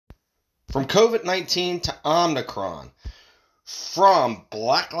From COVID-19 to Omicron, from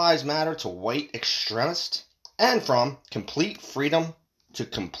Black Lives Matter to white extremists, and from complete freedom to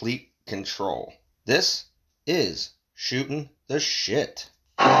complete control. This is Shooting the Shit.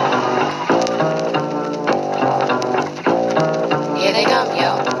 Here they come,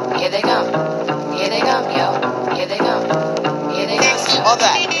 yo. Here they come. Here they come, yo. Here they come. Here they come. All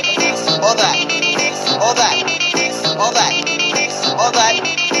that. All that. All that. All that. All that.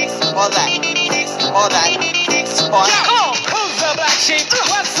 All that. All that. Who's the black sheep?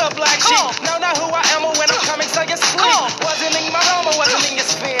 What's the black sheep? Know not who I am or when I'm coming, so you sleep. Wasn't in my home or wasn't in your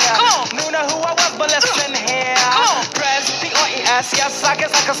sphere. Knew not who I was, but listen here. Press P-R-E-S, yes, I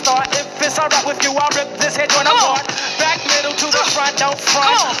guess I can start. If it's alright with you, I'll rip this head joint apart. Back middle to the front, don't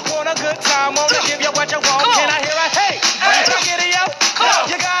front. Want a good time, wanna give you what you want. Can I hear a hey? Can I get it, yo?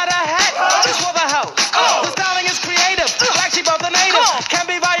 You got a hat, just for the house. The styling is creative, black sheep of the native. Can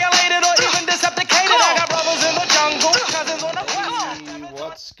be violated or even decepticated. I got brothers in the jungle, cousins on the quest.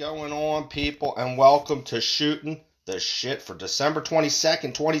 What's going on, people, and welcome to Shooting the Shit for December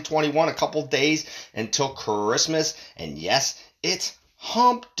 22nd, 2021. A couple days until Christmas, and yes, it's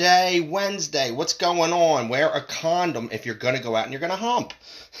Hump Day Wednesday. What's going on? Wear a condom if you're going to go out and you're going to hump.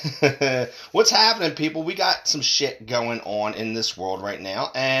 What's happening, people? We got some shit going on in this world right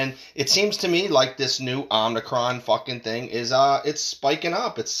now, and it seems to me like this new Omicron fucking thing is it's spiking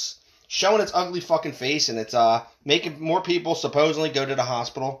up. It's showing its ugly fucking face, and it's making more people supposedly go to the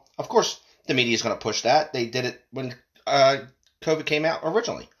hospital. Of course, the media is going to push that. They did it when COVID came out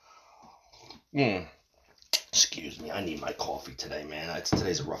originally. Excuse me, I need my coffee today, man.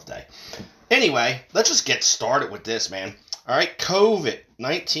 Today's a rough day. Anyway, let's just get started with this, man. All right,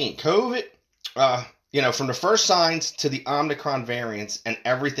 COVID-19. COVID, from the first signs to the Omicron variants and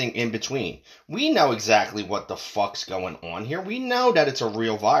everything in between. We know exactly what the fuck's going on here. We know that it's a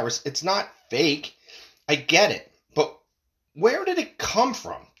real virus. It's not fake. I get it. But where did it come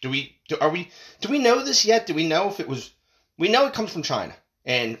from? Do we know this yet? Do we know if it was... We know it comes from China.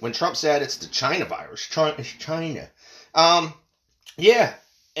 And when Trump said it's the China virus, it's China. Yeah.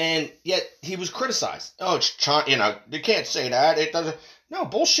 And yet he was criticized. Oh, it's China. You can't say that. It doesn't. No,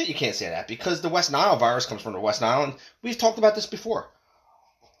 bullshit. You can't say that because the West Nile virus comes from the West Nile, and we've talked about this before.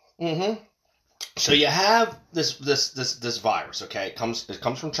 So you have this virus. Okay, it comes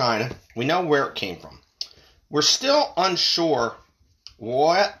from China. We know where it came from. We're still unsure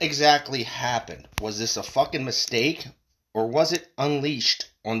what exactly happened. Was this a fucking mistake? Or was it unleashed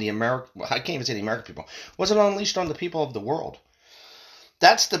on the I can't even say the American people. Was it unleashed on the people of the world?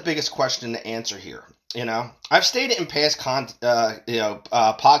 That's the biggest question to answer here. I've stated in past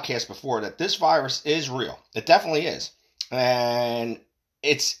podcasts before that this virus is real. It definitely is, and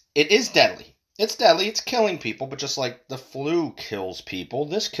it is deadly. It's deadly. It's killing people, but just like the flu kills people,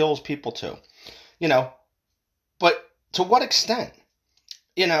 this kills people too. But to what extent?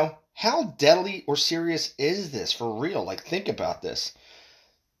 How deadly or serious is this for real? Like, think about this.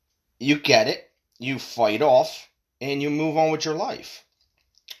 You get it, you fight off, and you move on with your life.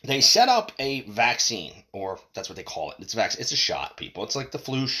 They set up a vaccine, or that's what they call it. It's a shot, people. It's like the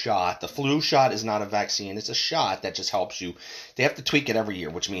flu shot. The flu shot is not a vaccine. It's a shot that just helps you. They have to tweak it every year,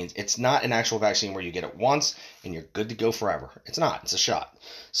 which means it's not an actual vaccine where you get it once and you're good to go forever. It's not. It's a shot.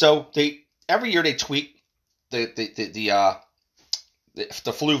 So every year they tweak the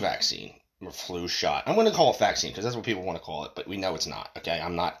flu vaccine, or flu shot. I'm going to call it vaccine because that's what people want to call it, but we know it's not, okay?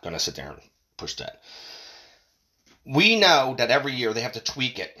 I'm not going to sit there and push that. We know that every year they have to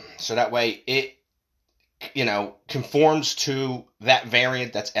tweak it so that way it, conforms to that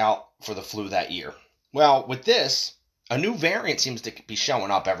variant that's out for the flu that year. Well, with this, a new variant seems to be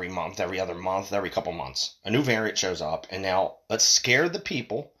showing up every month, every other month, every couple months. A new variant shows up, and now let's scare the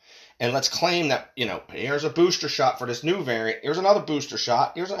people. And let's claim that, here's a booster shot for this new variant. Here's another booster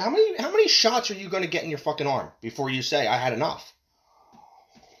shot. How many shots are you going to get in your fucking arm before you say, I had enough?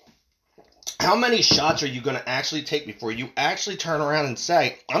 How many shots are you going to actually take before you actually turn around and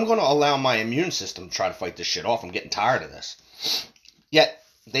say, I'm going to allow my immune system to try to fight this shit off. I'm getting tired of this. Yet,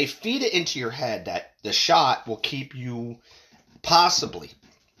 they feed it into your head that the shot will keep you possibly.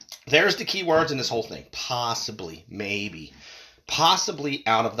 There's the key words in this whole thing. Possibly, maybe. Possibly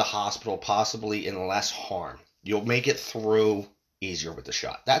out of the hospital, possibly in less harm. You'll make it through easier with the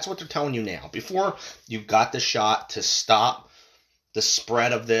shot. That's what they're telling you now. Before, you got the shot to stop the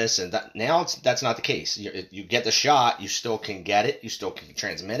spread of this, and that's not the case. You get the shot, you still can get it, you still can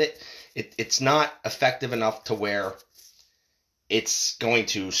transmit it. It's not effective enough to where it's going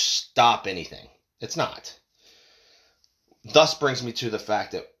to stop anything. It's not. Thus brings me to the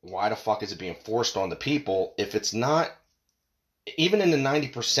fact that why the fuck is it being forced on the people if it's not even in the 90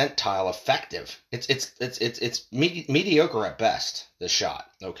 percentile effective. It's mediocre at best, this shot,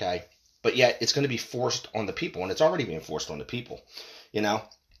 okay? But yet it's going to be forced on the people, and it's already being forced on the people, you know?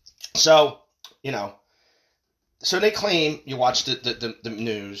 So, you know, so they claim, you watch the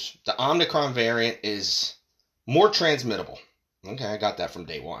news, the Omicron variant is more transmittable. Okay, I got that from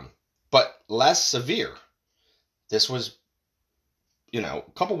day one. But less severe. This was, you know,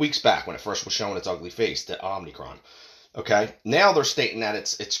 a couple weeks back when it first was showing its ugly face, the Omicron. Okay, now they're stating that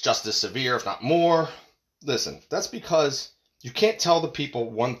it's just as severe, if not more. Listen, that's because you can't tell the people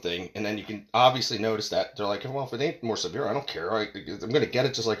one thing, and then you can obviously notice that they're like, well, if it ain't more severe, I don't care. I'm going to get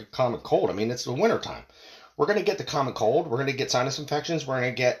it just like a common cold. I mean, it's the wintertime. We're going to get the common cold. We're going to get sinus infections. We're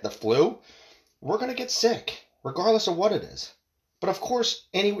going to get the flu. We're going to get sick, regardless of what it is. But of course,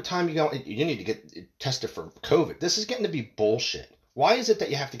 any time you go, you need to get tested for COVID. This is getting to be bullshit. Why is it that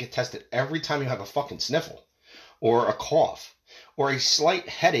you have to get tested every time you have a fucking sniffle or a cough or a slight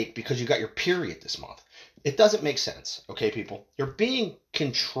headache because you got your period this month? It doesn't make sense, okay, people? You're being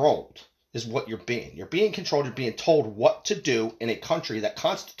controlled is what you're being. You're being controlled. You're being told what to do in a country that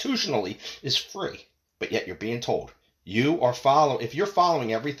constitutionally is free. But yet you're being told. If you're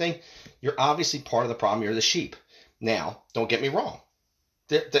following everything, you're obviously part of the problem. You're the sheep. Now, don't get me wrong.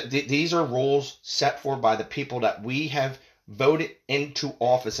 These are rules set for by the people that we have voted into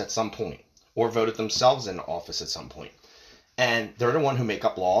office at some point, or voted themselves into office at some point. And they're the one who make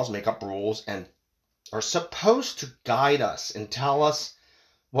up laws, make up rules, and are supposed to guide us and tell us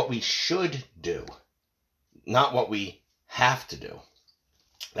what we should do, not what we have to do.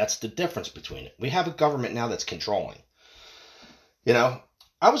 That's the difference between it. We have a government now that's controlling. You know,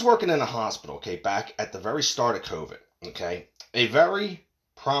 I was working in a hospital, okay, back at the very start of COVID, okay? A very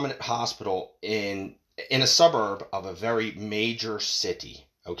prominent hospital in a suburb of a very major city,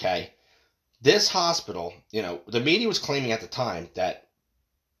 okay? This hospital, you know, the media was claiming at the time that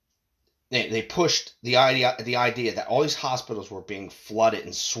they pushed the idea that all these hospitals were being flooded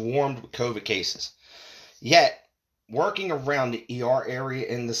and swarmed with COVID cases. Yet, working around the ER area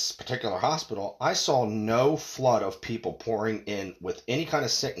in this particular hospital, I saw no flood of people pouring in with any kind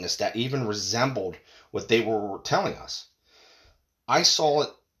of sickness that even resembled what they were telling us. I saw it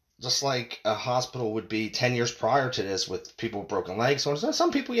just like a hospital would be 10 years prior to this, with people with broken legs. So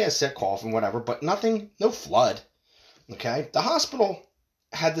some people, yeah, sick, cough, and whatever, but nothing, no flood. Okay? The hospital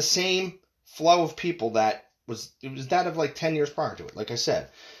had the same flow of people it was that of like 10 years prior to it. Like I said,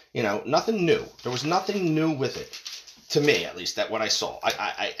 you know, nothing new. There was nothing new with it. To me, at least, that what I saw.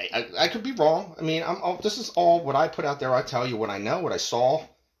 I could be wrong. I mean, this is all what I put out there. I tell you what I know, what I saw,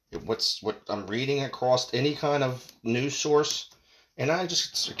 what I'm reading across any kind of news source, and I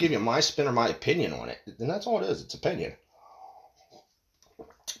just give you my spin or my opinion on it. And that's all it is. It's opinion.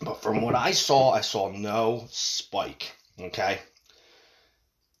 But from what I saw no spike. Okay?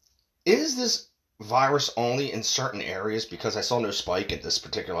 Is this virus only in certain areas? Because I saw no spike at this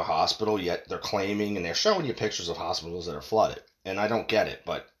particular hospital, yet they're claiming and they're showing you pictures of hospitals that are flooded, and I don't get it.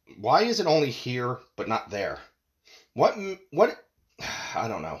 But why is it only here but not there? What I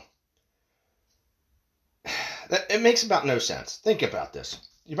don't know. It makes about no sense. Think about this.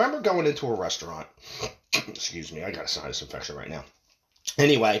 You remember going into a restaurant? Excuse me, I got a sinus infection right now.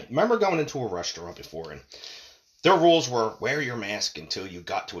 Anyway, remember going into a restaurant before, and their rules were wear your mask until you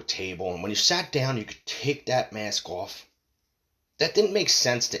got to a table, and when you sat down, you could take that mask off. That didn't make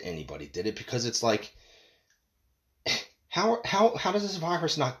sense to anybody, did it? Because it's like, how does this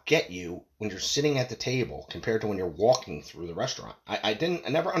virus not get you when you're sitting at the table compared to when you're walking through the restaurant? I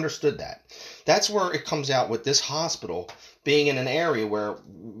never understood that. That's where it comes out with this hospital being in an area where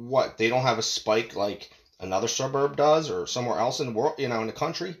they don't have a spike like another suburb does, or somewhere else in the world, you know, in the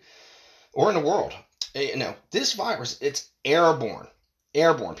country or in the world. You know, this virus, it's airborne.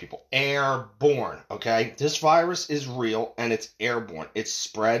 Airborne, people. Airborne, okay? This virus is real, and it's airborne. It's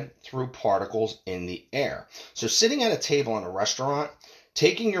spread through particles in the air. So sitting at a table in a restaurant,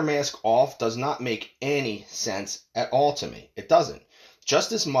 taking your mask off does not make any sense at all to me. It doesn't.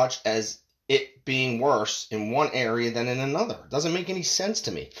 Just as much as it being worse in one area than in another. It doesn't make any sense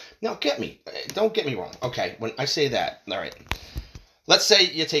to me. Now, don't get me wrong. Okay, when I say that, all right. Let's say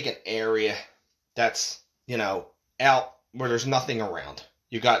you take an area that's, you know, out where there's nothing around.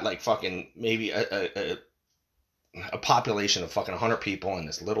 You got like fucking maybe a population of fucking 100 people in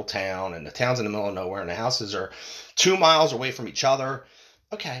this little town, and the town's in the middle of nowhere, and the houses are 2 miles away from each other.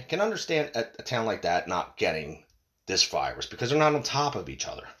 Okay, can understand a town like that not getting this virus because they're not on top of each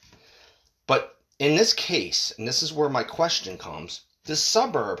other. But in this case, and this is where my question comes, this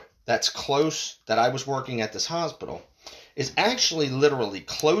suburb that's close, that I was working at this hospital, is actually literally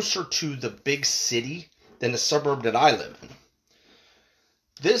closer to the big city than the suburb that I live in.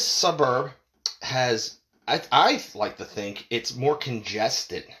 This suburb has, I like to think it's more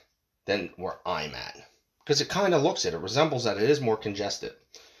congested than where I'm at. Because it kind of looks it resembles that it is more congested.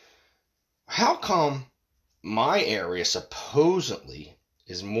 How come my area supposedly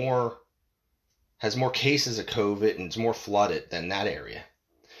has more cases of COVID and is more flooded than that area?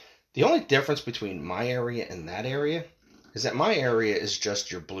 The only difference between my area and that area is that my area is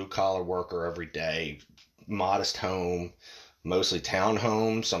just your blue collar worker every day, modest home, mostly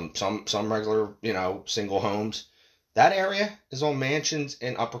townhomes, some regular, single homes. That area is all mansions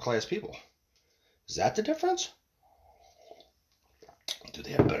and upper class people. Is that the difference? Do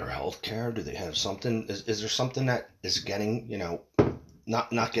they have better health care? Do they have something? Is there something that is getting,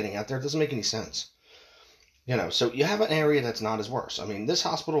 not getting out there? It doesn't make any sense. So you have an area that's not as worse. I mean, this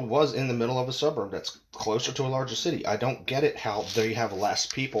hospital was in the middle of a suburb that's closer to a larger city. I don't get it how they have less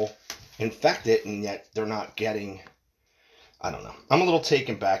people infected and yet they're not getting, I don't know. I'm a little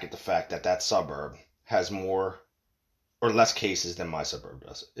taken back at the fact that that suburb has more or less cases than my suburb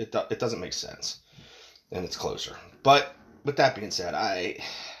does. It doesn't make sense. And it's closer. But with that being said,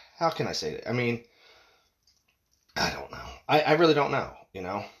 how can I say that? I mean, I don't know. I really don't know,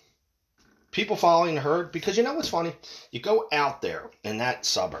 People following the herd, because you know what's funny? You go out there in that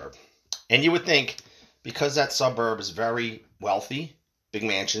suburb, and you would think, because that suburb is very wealthy, big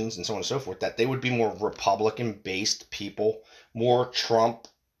mansions and so on and so forth, that they would be more Republican-based people, more Trump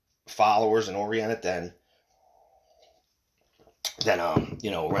followers and oriented than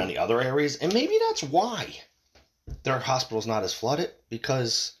around the other areas. And maybe that's why their hospital's not as flooded,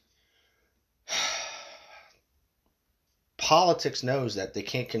 because politics knows that they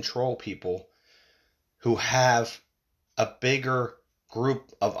can't control people who have a bigger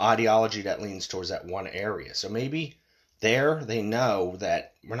group of ideology that leans towards that one area. So maybe there they know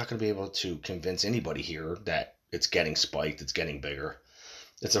that we're not going to be able to convince anybody here that it's getting spiked, it's getting bigger.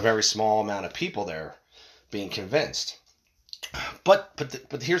 It's a very small amount of people there being convinced.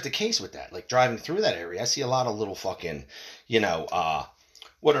 But here's the case with that. Like driving through that area, I see a lot of little fucking,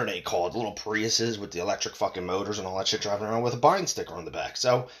 what are they called? Little Priuses with the electric fucking motors and all that shit driving around with a bind sticker on the back.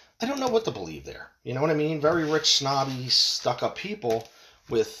 So I don't know what to believe there. You know what I mean? Very rich, snobby, stuck-up people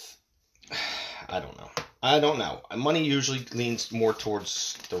with, I don't know. Money usually leans more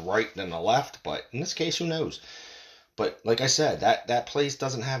towards the right than the left, but in this case, who knows? But like I said, that place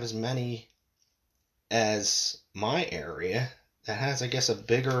doesn't have as many as my area. That has, I guess, a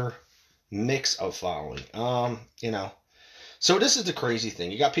bigger mix of following. So this is the crazy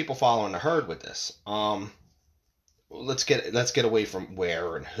thing. You got people following the herd with this. Let's get away from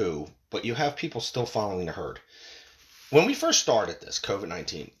where and who, but you have people still following the herd. When we first started this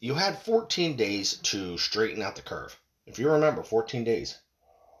COVID-19, you had 14 days to straighten out the curve. If you remember, 14 days.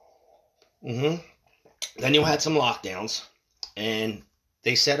 Then you had some lockdowns, and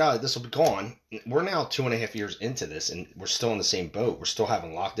they said, this will be gone. We're now 2.5 years into this, and we're still in the same boat. We're still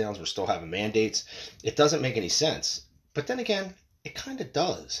having lockdowns. We're still having mandates. It doesn't make any sense. But then again, it kind of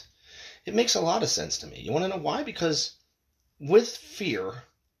does. It makes a lot of sense to me. You want to know why? Because with fear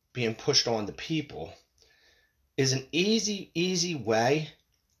being pushed on the people is an easy way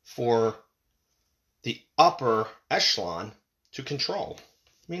for the upper echelon to control.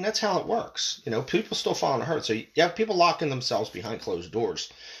 I mean, that's how it works. People still following the herd. So you have people locking themselves behind closed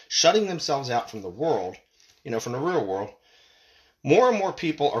doors, shutting themselves out from the world, from the real world. More and more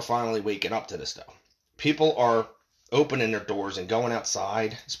people are finally waking up to this, though. People are opening their doors and going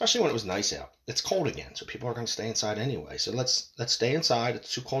outside, especially when it was nice out. It's cold again, so people are going to stay inside anyway. So let's stay inside.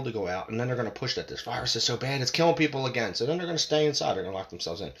 It's too cold to go out. And then they're going to push that this virus is so bad, it's killing people again. So then they're going to stay inside. They're going to lock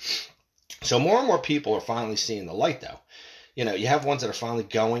themselves in. So more and more people are finally seeing the light, though. You have ones that are finally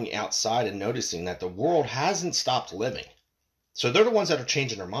going outside and noticing that the world hasn't stopped living. So they're the ones that are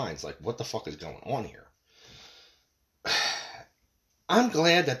changing their minds. Like, what the fuck is going on here? I'm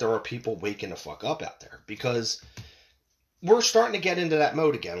glad that there are people waking the fuck up out there, because we're starting to get into that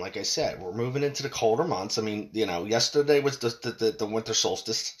mode again. Like I said, we're moving into the colder months. I mean, yesterday was the winter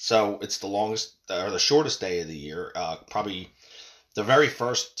solstice, so it's the longest or the shortest day of the year. Probably the very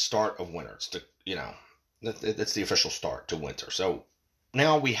first start of winter. It's it's the official start to winter. So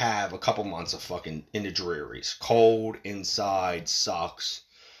now we have a couple months of fucking in the drearies. Cold inside sucks,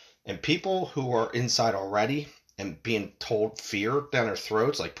 and people who are inside already and being told fear down their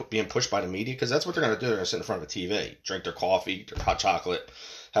throats, like being pushed by the media, because that's what they're going to do. They're going to sit in front of a TV, drink their coffee, their hot chocolate,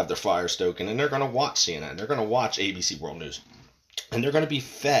 have their fire stoking, and they're going to watch CNN. They're going to watch ABC World News. And they're going to be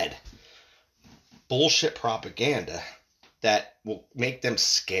fed bullshit propaganda that will make them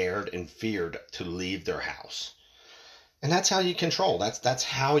scared and feared to leave their house. And that's how you control. That's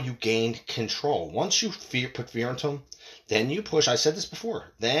how you gain control. Once you put fear into them, then you push. I said this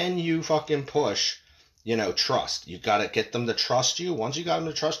before. Then you fucking push, trust. You got to get them to trust you. Once you got them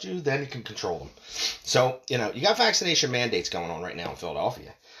to trust you, then you can control them. So, you got vaccination mandates going on right now in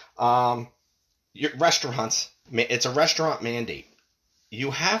Philadelphia. Your restaurants, it's a restaurant mandate.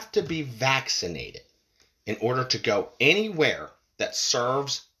 You have to be vaccinated in order to go anywhere that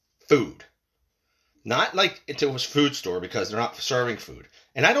serves food. Not like it was food store, because they're not serving food.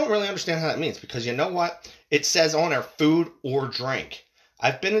 And I don't really understand how that means, because you know what? It says on there food or drink.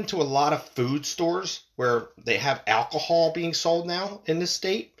 I've been into a lot of food stores where they have alcohol being sold now in this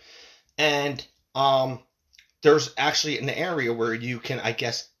state. And there's actually an area where you can, I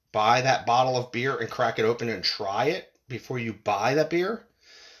guess, buy that bottle of beer and crack it open and try it before you buy that beer.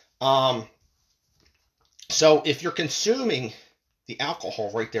 So if you're consuming the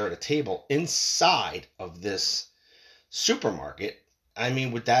alcohol right there at a table inside of this supermarket, I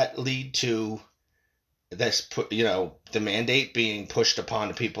mean, would that lead to this, the mandate being pushed upon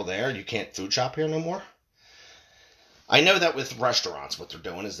the people there? You can't food shop here no more. I know that with restaurants, what they're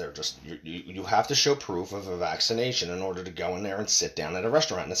doing is they're just, you have to show proof of a vaccination in order to go in there and sit down at a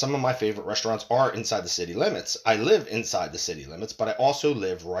restaurant. And some of my favorite restaurants are inside the city limits. I live inside the city limits, but I also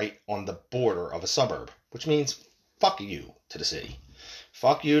live right on the border of a suburb, which means fuck you to the city.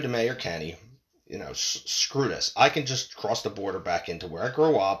 Fuck you to Mayor Kenny. Screw this. I can just cross the border back into where I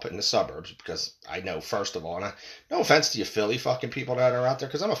grew up in the suburbs, because I know, first of all, and no offense to you Philly fucking people that are out there,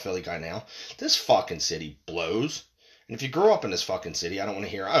 because I'm a Philly guy now, this fucking city blows. And if you grew up in this fucking city, I don't want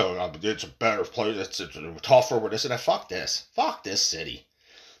to hear, oh, it's a better place, it's tougher with this and that. Fuck this. Fuck this city.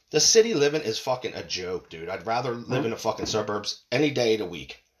 The city living is fucking a joke, dude. I'd rather live in the fucking suburbs any day of the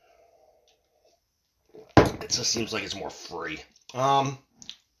week. It just seems like it's more free.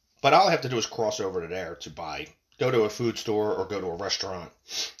 But all I have to do is cross over to there to go to a food store or go to a restaurant,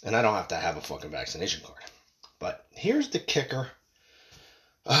 and I don't have to have a fucking vaccination card. But here's the kicker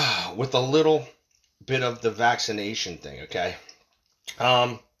with a little bit of the vaccination thing, okay?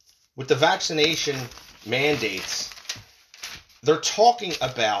 With the vaccination mandates, they're talking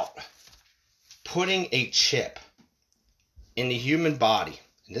about putting a chip in the human body.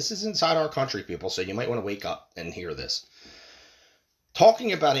 And this is inside our country, people, so you might want to wake up and hear this.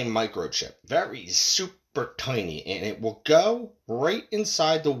 Talking about a microchip, very super tiny, and it will go right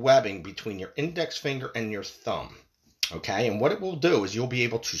inside the webbing between your index finger and your thumb. Okay, and what it will do is you'll be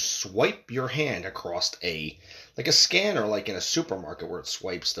able to swipe your hand across like a scanner, like in a supermarket where it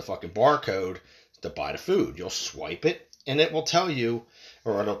swipes the fucking barcode to buy the food. You'll swipe it, and it will tell you,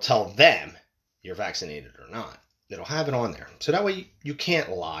 or it'll tell them, you're vaccinated or not. It'll have it on there. So that way you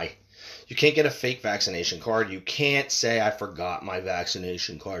can't lie. You can't get a fake vaccination card. You can't say, I forgot my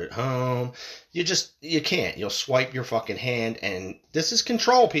vaccination card at home. You can't. You'll swipe your fucking hand, and this is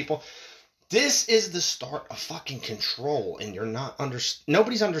control, people. This is the start of fucking control, and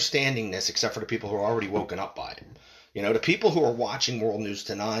nobody's understanding this except for the people who are already woken up by it. The people who are watching World News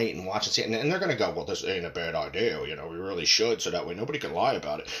Tonight and watching, and they're going to go, well, this ain't a bad idea. We really should, so that way nobody can lie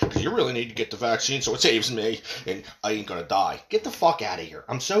about it. Because you really need to get the vaccine so it saves me, and I ain't going to die. Get the fuck out of here.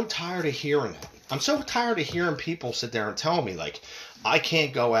 I'm so tired of hearing that. I'm so tired of hearing people sit there and tell me, like, I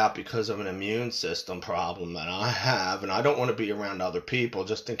can't go out because of an immune system problem that I have, and I don't want to be around other people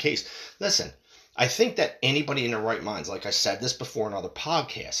just in case. Listen, I think that anybody in their right minds, like I said this before in other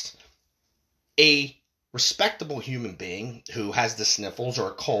podcasts, a respectable human being who has the sniffles or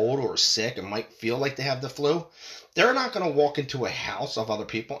a cold or sick and might feel like they have the flu, they're not going to walk into a house of other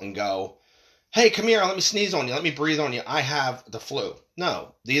people and go, hey, come here, let me sneeze on you, let me breathe on you, I have the flu.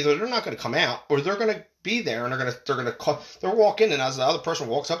 No, either they're not going to come out, or they're going to be there and they'll walk in, and as the other person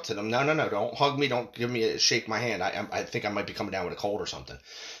walks up to them, no, don't hug me, don't give me shake my hand, I think I might be coming down with a cold or something.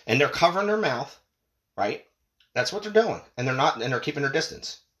 And they're covering their mouth, right? That's what they're doing. And they're keeping their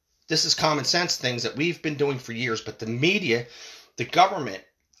distance. This is common sense things that we've been doing for years, but the media, the government,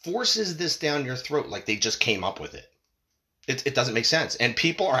 forces this down your throat like they just came up with it. It doesn't make sense. And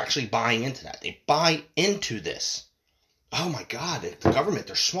people are actually buying into that. They buy into this. Oh my God, the government,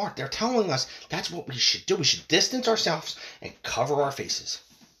 they're smart. They're telling us that's what we should do. We should distance ourselves and cover our faces.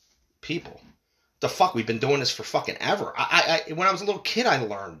 People, the fuck, we've been doing this for fucking ever. When I was a little kid, I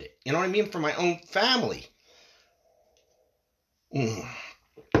learned it. You know what I mean? From my own family.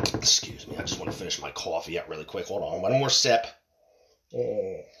 Excuse me, I just want to finish my coffee out really quick. Hold on, one more sip.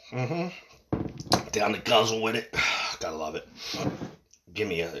 Down the guzzle with it. Gotta love it. Give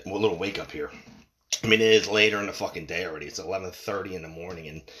me a little wake up here. I mean, it is later in the fucking day already. It's 11:30 in the morning,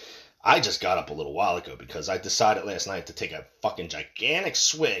 and I just got up a little while ago because I decided last night to take a fucking gigantic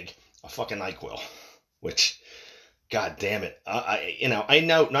swig of fucking NyQuil, which God damn it. I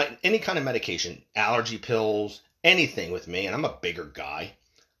know not any kind of medication, allergy pills, anything with me, and I'm a bigger guy.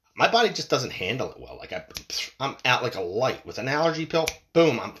 My body just doesn't handle it well. Like I'm out like a light with an allergy pill.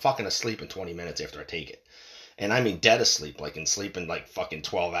 Boom, I'm fucking asleep in 20 minutes after I take it. And I mean dead asleep, like in sleeping like fucking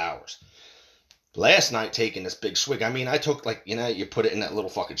 12 hours. Last night taking this big swig, I mean I took like, you put it in that little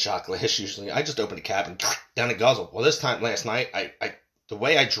fucking shot glass usually. I just opened the cap and down it guzzled. Well, this time last night, I the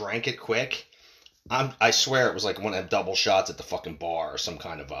way I drank it quick, I swear it was like one of them double shots at the fucking bar or some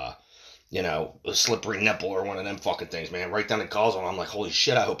kind of a slippery nipple or one of them fucking things, man. Right down the guzzle. I'm like, holy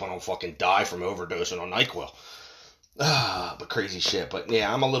shit, I hope I don't fucking die from overdosing on NyQuil. But crazy shit. But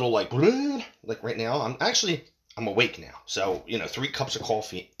yeah, I'm a little like right now. I'm awake now. So, 3 cups of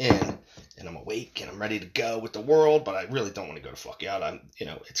coffee in, and I'm awake, and I'm ready to go with the world, but I really don't want to go to fuck out.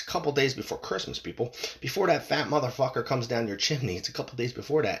 It's a couple days before Christmas, people. Before that fat motherfucker comes down your chimney, it's a couple days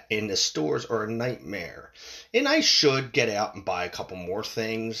before that, and the stores are a nightmare. And I should get out and buy a couple more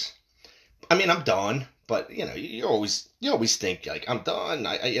things. I mean, I'm done, but, you always think, like, I'm done.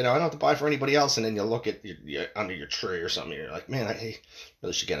 I don't have to buy for anybody else, and then you look at under your tree or something, and you're like, man, I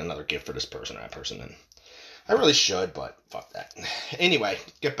really should get another gift for this person or that person, and I really should, but fuck that. Anyway,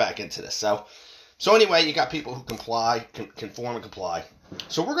 get back into this. So anyway, you got people who conform and comply.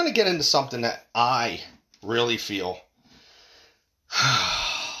 So we're going to get into something that I really feel.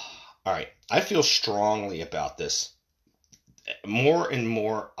 All right. I feel strongly about this. More and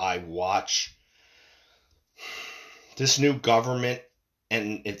more I watch this new government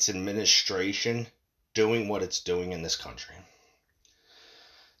and its administration doing what it's doing in this country.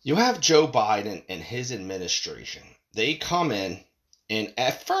 You have Joe Biden and his administration. They come in, and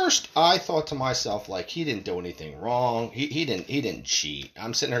at first I thought to myself, like, he didn't do anything wrong. He didn't cheat.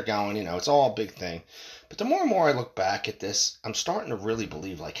 I'm sitting there going, it's all a big thing. But the more and more I look back at this, I'm starting to really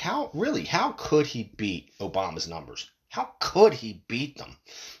believe, like, how could he beat Obama's numbers? How could he beat them?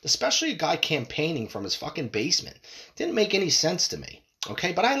 Especially a guy campaigning from his fucking basement. Didn't make any sense to me.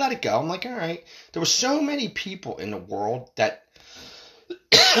 Okay, but I let it go. I'm like, all right. There were so many people in the world that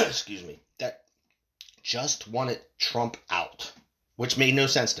excuse me, that just wanted Trump out, which made no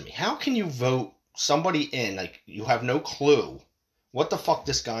sense to me. How can you vote somebody in, like, you have no clue what the fuck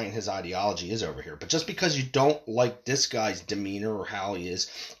this guy and his ideology is over here, but just because you don't like this guy's demeanor or how he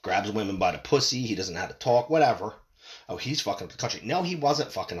is, grabs women by the pussy, he doesn't know how to talk, whatever. Oh, he's fucking up the country. No, he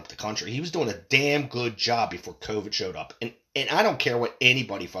wasn't fucking up the country. He was doing a damn good job before COVID showed up. And I don't care what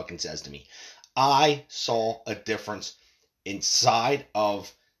anybody fucking says to me. I saw a difference inside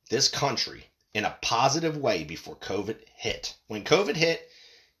of this country in a positive way before COVID hit. When COVID hit,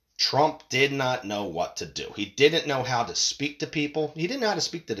 Trump did not know what to do. He didn't know how to speak to people. He didn't know how to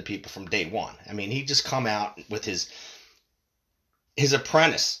speak to the people from day one. I mean, he just come out with his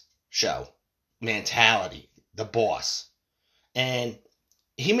apprentice show mentality, the boss. And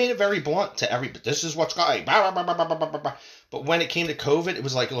he made it very blunt to everybody. This is what's going on. But when it came to COVID, it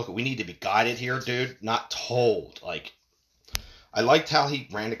was like, look, we need to be guided here, dude, not told. Like, I liked how he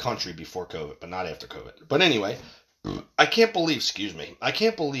ran the country before COVID, but not after COVID. But anyway, I can't believe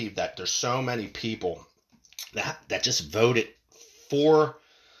that there's so many people that just voted for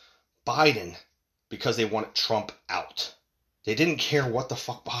Biden because they wanted Trump out. They didn't care what the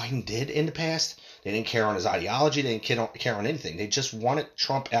fuck Biden did in the past. They didn't care on his ideology. They didn't care on anything. They just wanted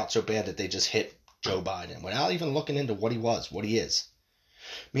Trump out so bad that they just hit Joe Biden without even looking into what he was, what he is.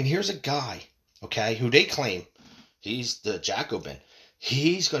 I mean, here's a guy, okay, who they claim he's the Jacobin.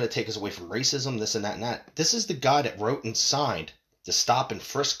 He's going to take us away from racism, this and that and that. This is the guy that wrote and signed the stop and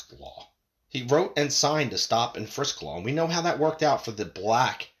frisk law. He wrote and signed the stop and frisk law. And we know how that worked out for the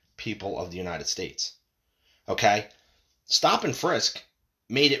black people of the United States. Okay? Stop and frisk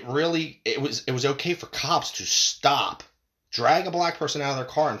made it really, it was okay for cops to stop, drag a black person out of their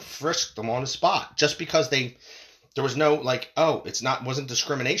car and frisk them on the spot just because there was no like, oh, wasn't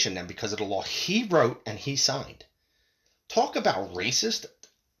discrimination then because of the law he wrote and he signed. Talk about racist.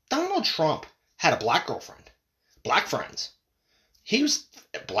 Donald Trump had a black girlfriend, black friends. He was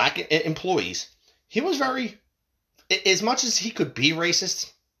black employees. He was very, as much as he could be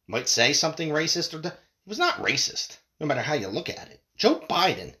racist, might say something racist, he was not racist, no matter how you look at it. Joe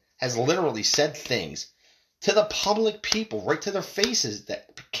Biden has literally said things to the public people, right to their faces,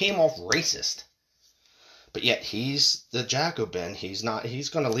 that came off racist. But yet he's the Jacobin. He's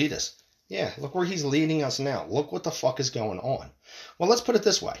going to lead us. Yeah, look where he's leading us now. Look what the fuck is going on. Well, let's put it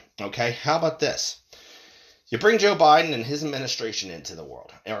this way, okay? How about this? You bring Joe Biden and his administration into the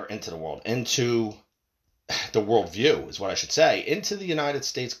worldview is what I should say, into the United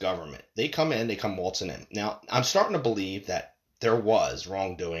States government. They come waltzing in. Now, I'm starting to believe that there was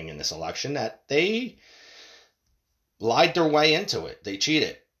wrongdoing in this election, that they lied their way into it. They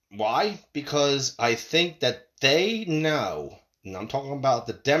cheated. Why? Because I think that they know, and I'm talking about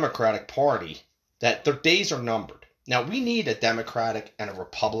the Democratic Party, that their days are numbered. Now, we need a Democratic and a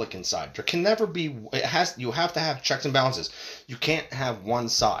Republican side. There can never be, you have to have checks and balances. You can't have one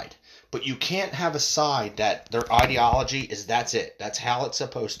side. But you can't have a side that their ideology is that's it. That's how it's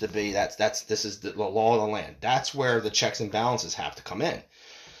supposed to be. This is the law of the land. That's where the checks and balances have to come in.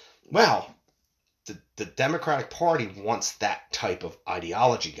 Well, the Democratic Party wants that type of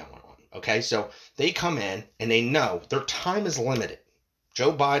ideology going on. Okay, so they come in and they know their time is limited.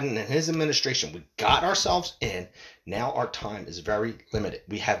 Joe Biden and his administration, we got ourselves in. Now our time is very limited.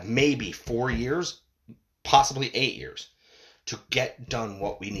 We have maybe 4 years, possibly 8 years, to get done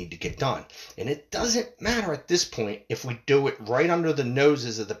what we need to get done. And it doesn't matter at this point if we do it right under the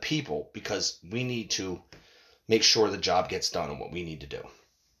noses of the people, because we need to make sure the job gets done and what we need to do.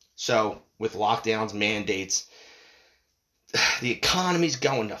 So with lockdowns, mandates, the economy's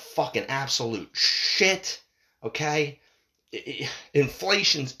going to fucking absolute shit, okay?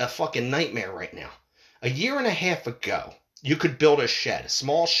 Inflation's a fucking nightmare right now. A year and a half ago, you could build a shed, a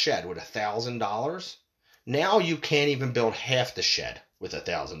small shed with $1,000. Now you can't even build half the shed with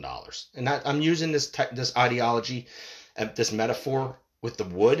 $1,000. And I'm using this ideology, this metaphor with the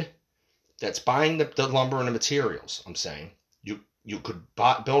wood that's buying the lumber and the materials. I'm saying you could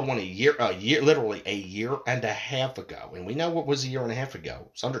build one literally a year and a half ago. And we know what was a year and a half ago.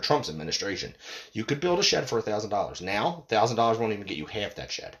 It's under Trump's administration. You could build a shed for $1,000. Now, $1,000 won't even get you half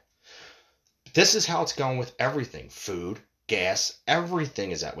that shed. This is how it's going with everything. Food, gas, everything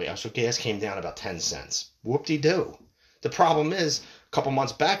is that way. So gas came down about 10 cents. Whoop-de-doo. The problem is, a couple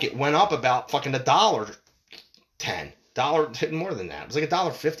months back, it went up about fucking $1.10. More than that. It was like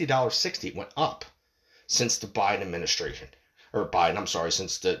 $1.50, $1.60. It went up since the Biden administration.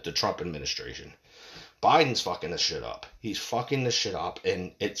 Since the Trump administration. Biden's fucking this shit up. He's fucking this shit up,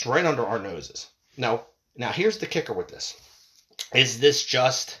 and it's right under our noses. Now here's the kicker with this. Is this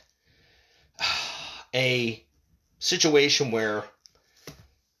just a situation where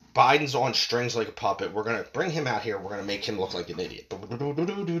Biden's on strings like a puppet? We're going to bring him out here. We're going to make him look like an idiot.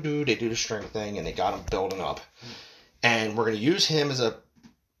 They do the string thing, and they got him building up. And we're going to use him as a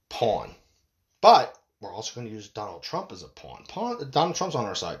pawn. But we're also going to use Donald Trump as a pawn. Donald Trump's on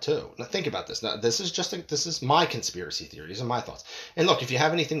our side, too. Now, think about this. Now, this is my conspiracy theory. These are my thoughts. And look, if you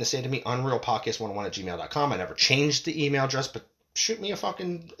have anything to say to me, unrealpodcast101@gmail.com. I never changed the email address, but shoot me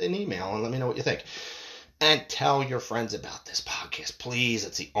an email and let me know what you think. And tell your friends about this podcast, please.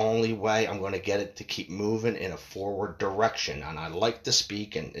 It's the only way I'm going to get it to keep moving in a forward direction. And I like to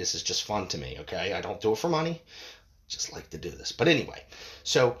speak, and this is just fun to me, okay? I don't do it for money. Just like to do this. But anyway,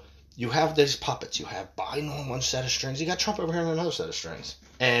 so you have these puppets. You have Biden on one set of strings. You got Trump over here on another set of strings.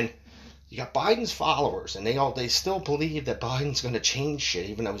 And you got Biden's followers, and they still believe that Biden's going to change shit,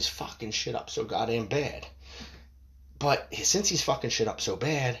 even though he's fucking shit up so goddamn bad. But since he's fucking shit up so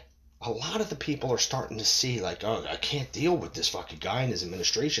bad, a lot of the people are starting to see, like, oh, I can't deal with this fucking guy and his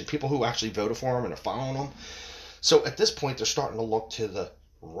administration. People who actually voted for him and are following him. So at this point, they're starting to look to the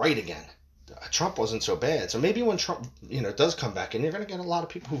right again. Trump wasn't so bad. So maybe when Trump, does come back in, you're going to get a lot of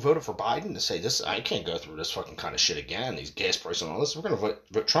people who voted for Biden to say, I can't go through this fucking kind of shit again, these gas prices and all this. We're going to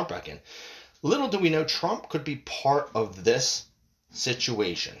vote Trump back in. Little do we know, Trump could be part of this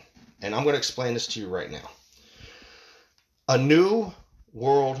situation. And I'm going to explain this to you right now. A new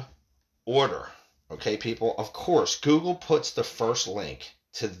world order. Okay, people? Of course, Google puts the first link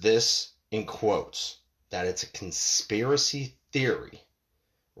to this in quotes, that it's a conspiracy theory.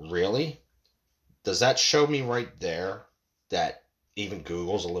 Really? Does that show me right there that even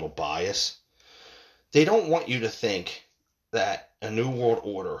Google's a little biased? They don't want you to think that a new world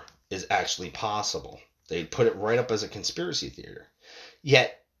order is actually possible. They put it right up as a conspiracy theory.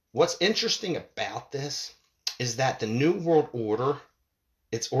 Yet, what's interesting about this is that the new world order,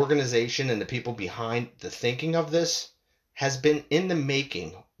 its organization and the people behind the thinking of this, has been in the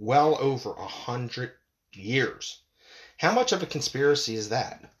making well over 100 years. How much of a conspiracy is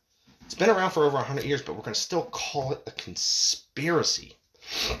that? It's been around for over 100 years, but we're going to still call it a conspiracy.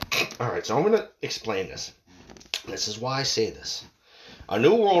 All right, so I'm going to explain this. This is why I say this. A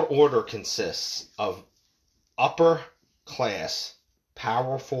new world order consists of upper class,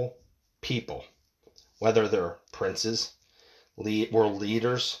 powerful people, whether they're princes, world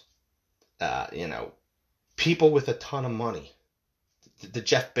leaders, people with a ton of money. The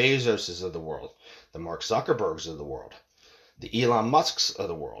Jeff Bezoses of the world, the Mark Zuckerbergs of the world, the Elon Musks of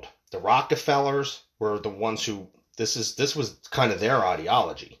the world. The Rockefellers were the ones who, this was kind of their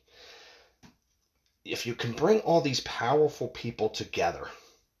ideology. If you can bring all these powerful people together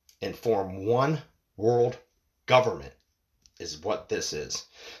and form one world government is what this is.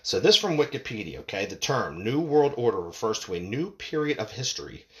 So this from Wikipedia, okay? The term New World Order refers to a new period of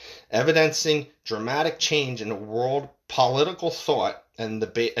history, evidencing dramatic change in the world political thought and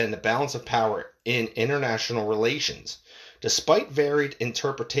the balance of power in international relations. Despite varied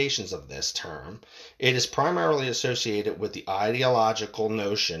interpretations of this term, it is primarily associated with the ideological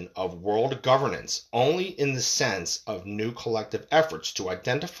notion of world governance only in the sense of new collective efforts to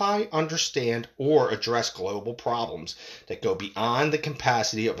identify, understand, or address global problems that go beyond the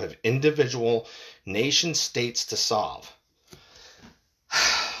capacity of individual nation states to solve.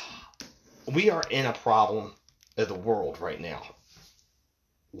 We are in a problem of the world right now.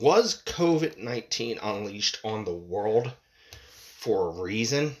 Was COVID-19 unleashed on the world for a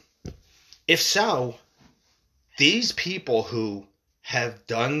reason? If so, these people who have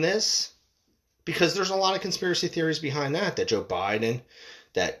done this, because there's a lot of conspiracy theories behind that Joe Biden,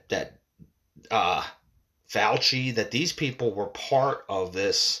 that Fauci, that these people were part of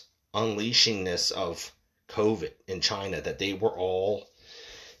this unleashing this of COVID in China, that they were all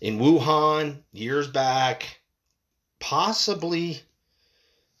in Wuhan years back, possibly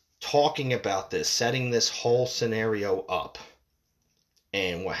talking about this, setting this whole scenario up.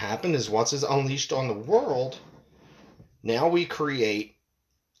 And what happened is once it's unleashed on the world, now we create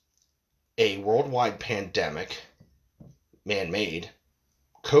a worldwide pandemic, man-made.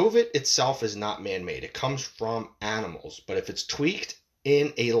 COVID itself is not man-made. It comes from animals. But if it's tweaked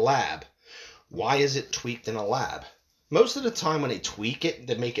in a lab, why is it tweaked in a lab? Most of the time when they tweak it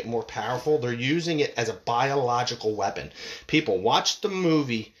to make it more powerful, they're using it as a biological weapon. People, watch the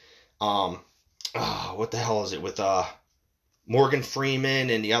movie, what the hell is it, with Morgan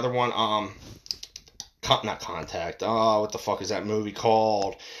Freeman and the other one, not Contact. What the fuck is that movie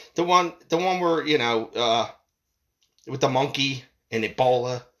called? The one where, you know, with the monkey and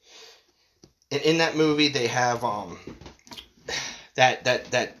Ebola. And in that movie, they have that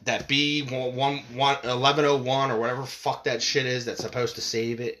B1101 or whatever fuck that shit is that's supposed to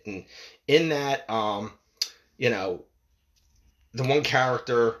save it. And in that, you know, the one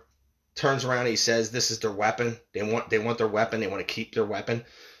character turns around and he says this is their weapon. They want their weapon. They want to keep their weapon.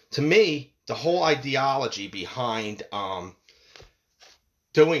 To me, the whole ideology behind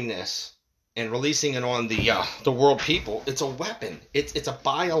doing this and releasing it on the world people, it's a weapon. It's a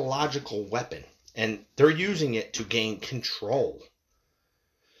biological weapon, and they're using it to gain control.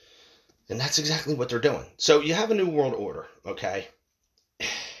 And that's exactly what they're doing. So you have a new world order, okay?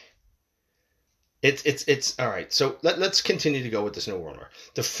 It's all right. So let's continue to go with this new world order.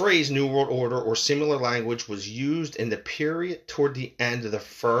 The phrase New World Order or similar language was used in the period toward the end of the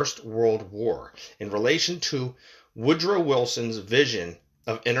First World War in relation to Woodrow Wilson's vision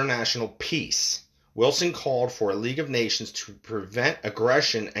of international peace. Wilson called for a League of Nations to prevent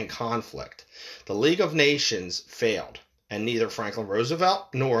aggression and conflict. The League of Nations failed, and neither Franklin Roosevelt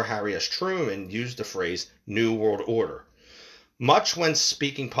nor Harry S. Truman used the phrase New World Order, much when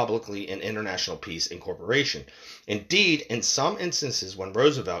speaking publicly in international peace and cooperation. Indeed, in some instances, when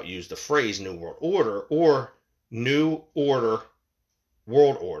Roosevelt used the phrase New World Order or New Order,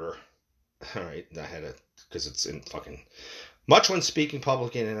 World Order, all right, I had it because it's in fucking, much when speaking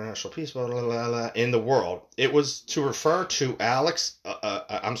publicly in international peace, blah, blah, blah, blah, in the world, it was to refer to Axis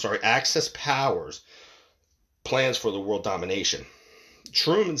powers' plans for the world domination.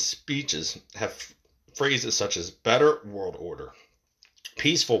 Truman's speeches have phrases such as better world order,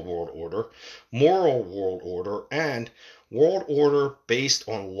 peaceful world order, moral world order, and world order based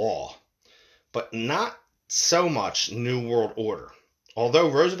on law, but not so much New World Order. Although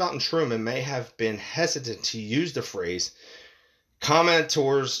Roosevelt and Truman may have been hesitant to use the phrase,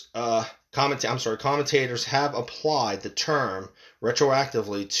 commentators have applied the term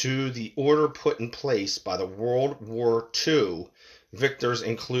retroactively to the order put in place by the World War II victors,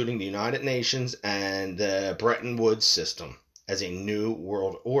 including the United Nations and the Bretton Woods system, as a new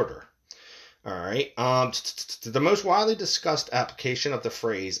world order. All right. The most widely discussed application of the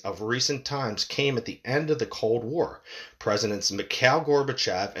phrase of recent times came at the end of the Cold War. Presidents Mikhail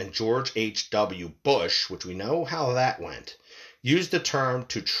Gorbachev and George H.W. Bush, which we know how that went, used the term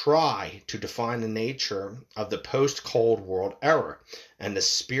to try to define the nature of the post-Cold War era and the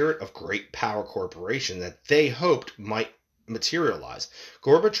spirit of great power corporation that they hoped might materialize.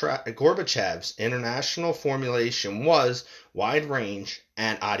 Gorbachev's international formulation was wide range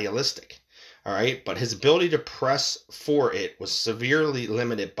and idealistic, all right, but his ability to press for it was severely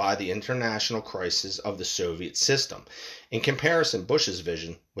limited by the international crisis of the Soviet system. In comparison, Bush's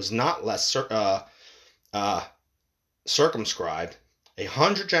vision was not less circumscribed.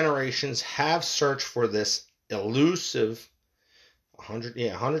 100 generations have searched for this elusive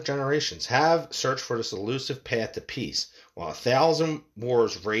 100 generations have searched for this elusive path to peace, while 1,000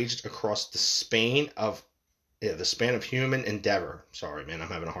 wars raged across the span of human endeavor. Sorry, man, I'm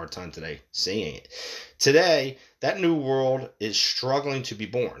having a hard time today saying it. Today, that new world is struggling to be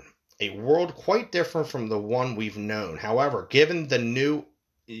born. A world quite different from the one we've known. However, given the new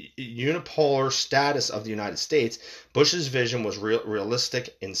unipolar status of the United States, Bush's vision was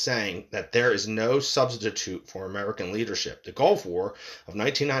realistic in saying that there is no substitute for American leadership. The Gulf War of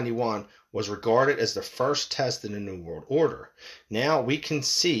 1991 was regarded as the first test in a new world order. Now we can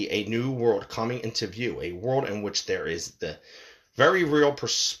see a new world coming into view, a world in which there is the very real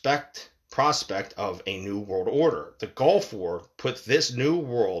prospect of a new world order. The Gulf War put this new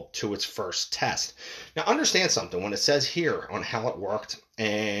world to its first test. Now understand something when it says here on how it worked,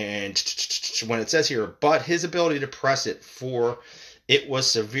 and when it says here, but his ability to press it for it was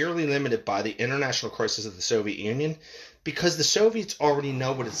severely limited by the international crisis of the Soviet Union, because the Soviets already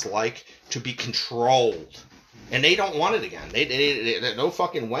know what it's like to be controlled. And they don't want it again. They no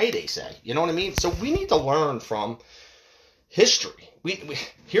fucking way, they say. You know what I mean? So we need to learn from history.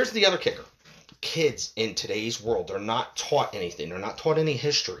 Here's the other kicker. Kids in today's world, they're not taught anything. They're not taught any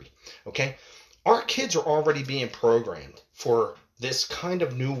history. Okay? Our kids are already being programmed for this kind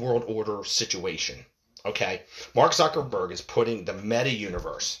of new world order situation. Okay? Mark Zuckerberg is putting the meta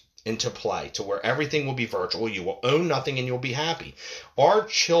universe into play to where everything will be virtual. You will own nothing and you'll be happy. Our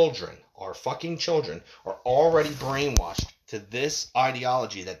children, our fucking children, are already brainwashed to this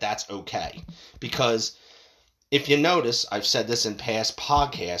ideology that that's okay. Because if you notice, I've said this in past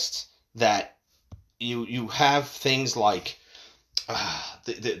podcasts, that you have things like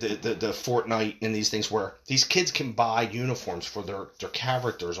the Fortnite and these things where these kids can buy uniforms for their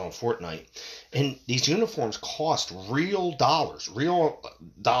characters on Fortnite, and these uniforms cost real dollars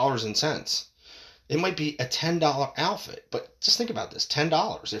and cents. It might be a $10 outfit, but just think about this,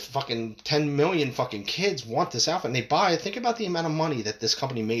 $10. If fucking 10 million fucking kids want this outfit and they buy it, think about the amount of money that this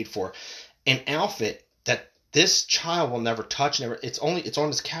company made for an outfit that this child will never touch. It's on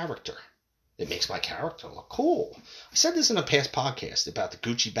his character. It makes my character look cool. I said this in a past podcast about the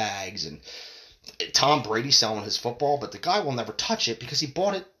Gucci bags and Tom Brady selling his football, but the guy will never touch it because he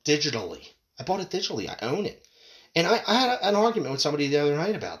bought it digitally. I bought it digitally. I own it. And I had an argument with somebody the other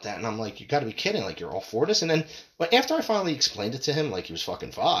night about that, and I'm like, you got to be kidding. Like, you're all for this? And then after I finally explained it to him, like he was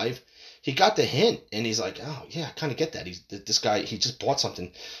fucking 5, he got the hint, and he's like, oh, yeah, I kind of get that. This guy, he just bought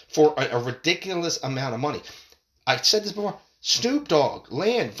something for a ridiculous amount of money. I said this before. Snoop Dogg,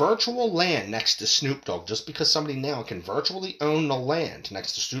 virtual land next to Snoop Dogg. Just because somebody now can virtually own the land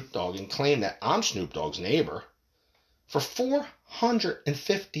next to Snoop Dogg and claim that I'm Snoop Dogg's neighbor for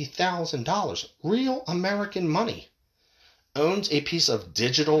 $450,000, real American money, owns a piece of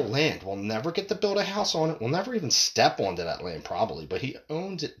digital land. Will never get to build a house on it. Will never even step onto that land probably, but he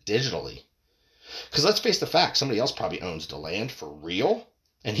owns it digitally. Because let's face the fact, somebody else probably owns the land for real.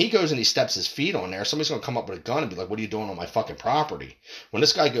 And he goes and he steps his feet on there. Somebody's going to come up with a gun and be like, what are you doing on my fucking property? When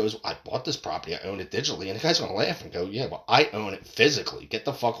this guy goes, I bought this property, I own it digitally. And the guy's going to laugh and go, yeah, well, I own it physically. Get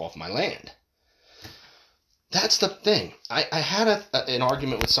the fuck off my land. That's the thing. I had an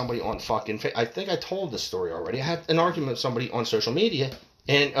argument with somebody on fucking, I think I told this story already. I had an argument with somebody on social media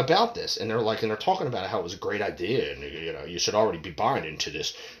and about this, and they're talking about how it was a great idea, and you should already be buying into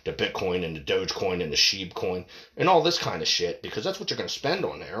this, the Bitcoin and the Dogecoin and the Sheeb coin and all this kind of shit, because that's what you're going to spend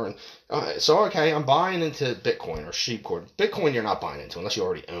on there. And so okay, I'm buying into Bitcoin or Sheeb coin. Bitcoin you're not buying into unless you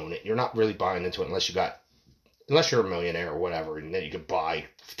already own it. You're not really buying into it unless you're a millionaire or whatever, and then you could buy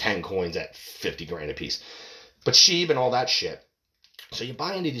 10 coins at 50 grand a piece. But Sheeb and all that shit. So you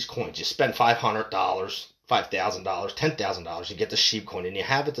buy into these coins, you spend $500. $5,000, $10,000, you get the Sheeb coin, and you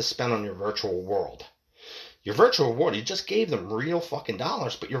have it to spend on your virtual world. Your virtual world, you just gave them real fucking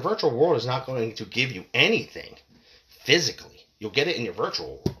dollars, but your virtual world is not going to give you anything physically. You'll get it in your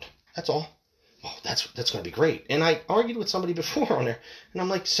virtual world. That's all. Well, that's going to be great. And I argued with somebody before on there, and I'm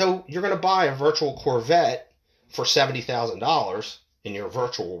like, so you're going to buy a virtual Corvette for $70,000 in your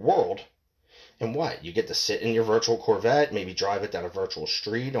virtual world, and what? You get to sit in your virtual Corvette, maybe drive it down a virtual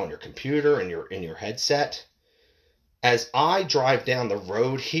street on your computer and in your headset. As I drive down the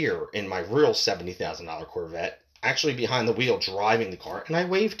road here in my real $70,000 Corvette, actually behind the wheel driving the car, and I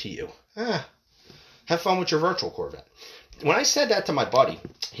wave to you. Have fun with your virtual Corvette. When I said that to my buddy,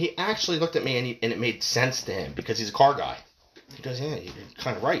 he actually looked at me and it made sense to him because he's a car guy. He goes, yeah, you're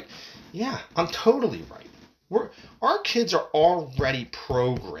kind of right. Yeah, I'm totally right. Our kids are already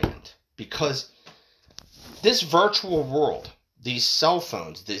programmed. Because this virtual world, these cell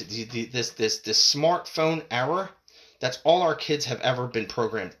phones, this smartphone era, that's all our kids have ever been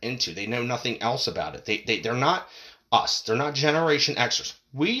programmed into. They know nothing else about it. They're not Us. They're not Generation Xers.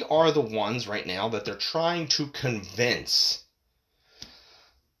 We are the ones right now that they're trying to convince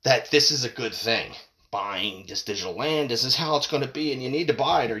that this is a good thing. Buying this digital land, this is how it's going to be, and you need to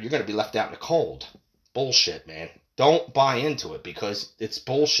buy it or you're going to be left out in the cold. Bullshit, man. Don't buy into it because it's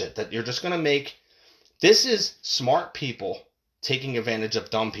bullshit that you're just going to make. This is smart people taking advantage of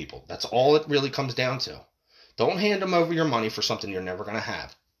dumb people. That's all it really comes down to. Don't hand them over your money for something you're never going to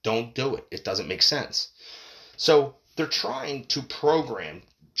have. Don't do it. It doesn't make sense. So they're trying to program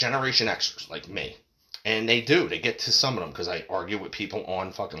Generation Xers like me. And they do. They get to some of them because I argue with people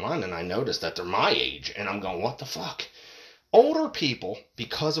on fucking line and I notice that they're my age. And I'm going, what the fuck? Older people,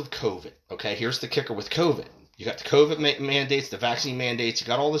 because of COVID. Okay, here's the kicker with COVID. You got the COVID mandates, the vaccine mandates, you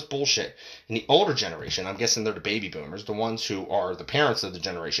got all this bullshit. And the older generation, I'm guessing they're the baby boomers, the ones who are the parents of the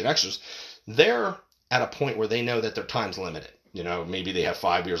Generation Xers, they're at a point where they know that their time's limited. You know, maybe they have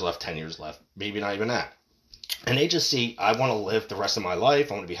 5 years left, 10 years left, maybe not even that. And they just see, I want to live the rest of my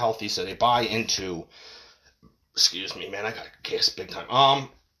life, I want to be healthy, so they buy into, excuse me, man, I got to gas big time.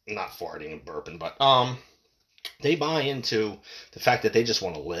 Not farting and burping, but they buy into the fact that they just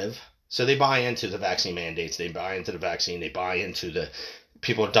want to live. So they buy into the vaccine mandates, they buy into the vaccine, they buy into the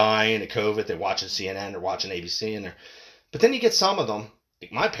people are dying of COVID, they're watching CNN, they're watching ABC, but then you get some of them,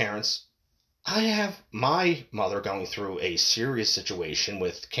 like my parents. I have my mother going through a serious situation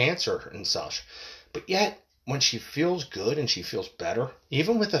with cancer and such, but yet when she feels good and she feels better,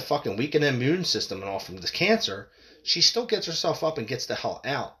 even with a fucking weakened immune system and all from this cancer, she still gets herself up and gets the hell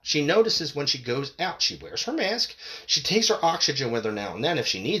out. She notices when she goes out, she wears her mask, she takes her oxygen with her now and then if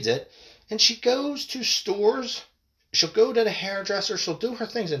she needs it, and she goes to stores, she'll go to the hairdresser, she'll do her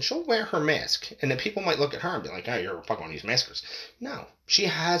things, and she'll wear her mask. And then people might look at her and be like, oh, you're fucking one of these maskers. No, she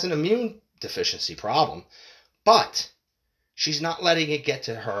has an immune deficiency problem, but she's not letting it get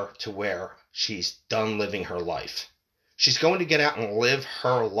to her to where she's done living her life. She's going to get out and live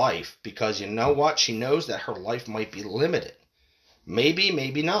her life because you know what? She knows that her life might be limited. Maybe,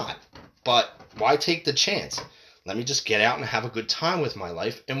 maybe not. But why take the chance? Let me just get out and have a good time with my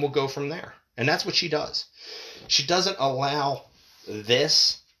life and we'll go from there. And that's what she does. She doesn't allow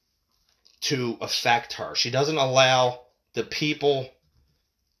this to affect her. She doesn't allow the people,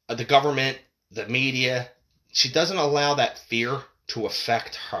 the government, the media. She doesn't allow that fear to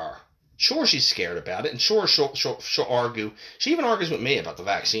affect her. Sure, she's scared about it, and sure, she'll argue. She even argues with me about the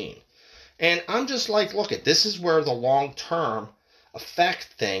vaccine. And I'm just like, look, this is where the long-term effect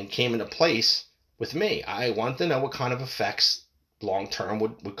thing came into place with me. I wanted to know what kind of effects long-term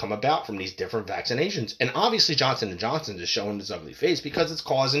would come about from these different vaccinations. And obviously Johnson & Johnson is showing its ugly face because it's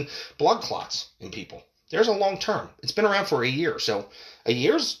causing blood clots in people. There's a long-term. It's been around for a year. So a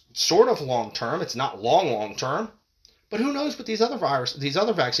year's sort of long-term. It's not long-term. But who knows what these other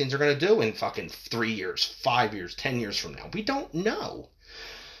vaccines are going to do in fucking 3 years, 5 years, 10 years from now. We don't know.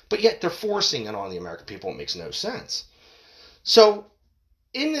 But yet they're forcing it on the American people. It makes no sense. So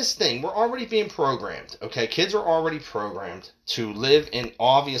in this thing, we're already being programmed, okay? Kids are already programmed to live in,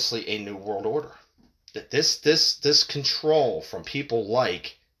 obviously, a new world order. That this control from people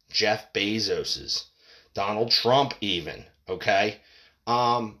like Jeff Bezos's, Donald Trump even, okay?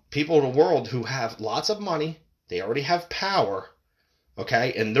 People of the world who have lots of money, they already have power,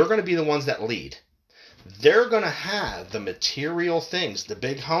 okay? And they're going to be the ones that lead. They're going to have the material things, the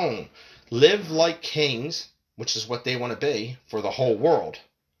big home, live like kings, which is what they want to be for the whole world.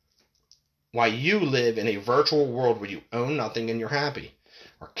 While you live in a virtual world where you own nothing and you're happy.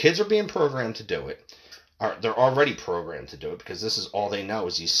 Our kids are being programmed to do it. They're already programmed to do it because this is all they know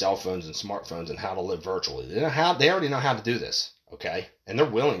is these cell phones and smartphones and how to live virtually. They already know how to do this. Okay, and they're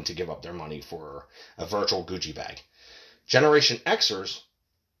willing to give up their money for a virtual Gucci bag. Generation Xers,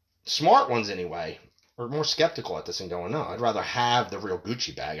 smart ones anyway, are more skeptical at this and going, no, I'd rather have the real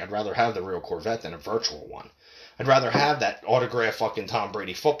Gucci bag. I'd rather have the real Corvette than a virtual one. I'd rather have that autographed fucking Tom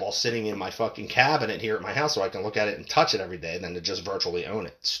Brady football sitting in my fucking cabinet here at my house so I can look at it and touch it every day than to just virtually own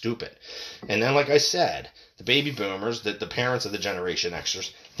it. Stupid. And then, like I said, the baby boomers, the parents of the Generation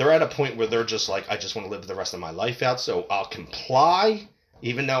Xers, they're at a point where they're just like, I just want to live the rest of my life out, so I'll comply.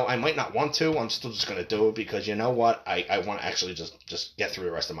 Even though I might not want to, I'm still just going to do it because you know what? I want to actually just get through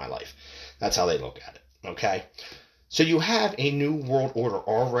the rest of my life. That's how they look at it, okay? So you have a new world order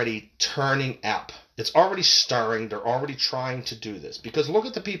already turning up. It's already stirring. They're already trying to do this. Because look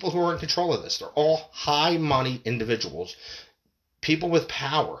at the people who are in control of this. They're all high-money individuals, people with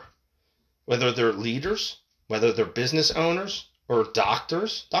power, whether they're leaders, whether they're business owners, or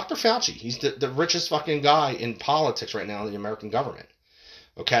doctors. Dr. Fauci, he's the richest fucking guy in politics right now in the American government.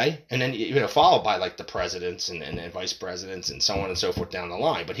 Okay? And then, followed by, like, the presidents and vice presidents and so on and so forth down the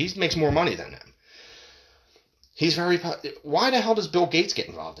line. But he makes more money than them. He's very... Why the hell does Bill Gates get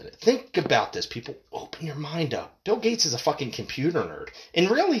involved in it? Think about this, people. Open your mind up. Bill Gates is a fucking computer nerd.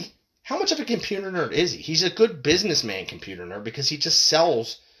 And really, how much of a computer nerd is he? He's a good businessman computer nerd because he just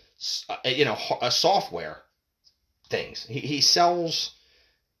sells, software things. He sells,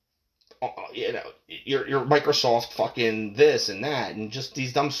 your Microsoft fucking this and that and just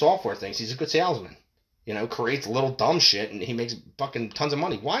these dumb software things. He's a good salesman. Creates little dumb shit and he makes fucking tons of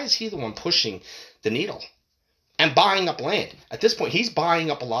money. Why is he the one pushing the needle? And buying up land. At this point, he's buying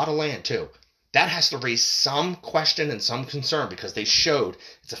up a lot of land, too. That has to raise some question and some concern because they showed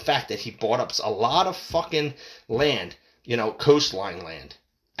it's a fact that he bought up a lot of fucking land, coastline land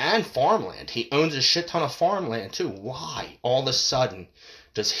and farmland. He owns a shit ton of farmland, too. Why, all of a sudden,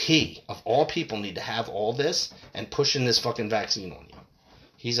 does he, of all people, need to have all this and pushing this fucking vaccine on you?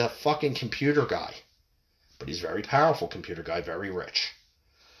 He's a fucking computer guy. But he's a very powerful computer guy, very rich.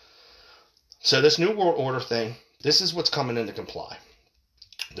 So this New World Order thing, this is what's coming in to comply.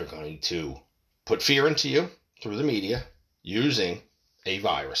 They're going to put fear into you through the media using a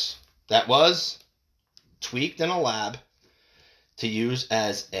virus that was tweaked in a lab to use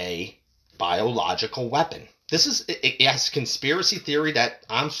as a biological weapon. This is, yes, conspiracy theory that,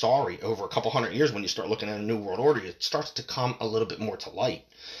 I'm sorry, over a couple hundred years when you start looking at a New World Order, it starts to come a little bit more to light.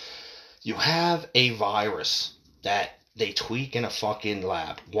 You have a virus that they tweak in a fucking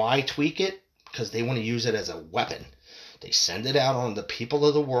lab. Why tweak it? Because they want to use it as a weapon. They send it out on the people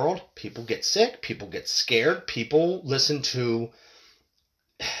of the world. People get sick. People get scared. People listen to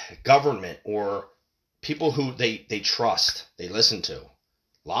government or people who they trust. They listen to.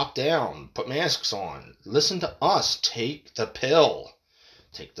 Lock down. Put masks on. Listen to us. Take the pill.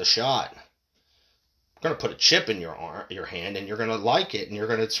 Take the shot. I'm going to put a chip in your hand and you're going to like it and you're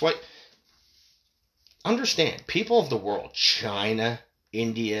going to sweat. Understand, people of the world, China,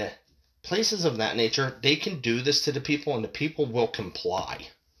 India, places of that nature, they can do this to the people and the people will comply.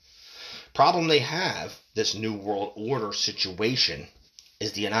 Problem they have, this New World Order situation,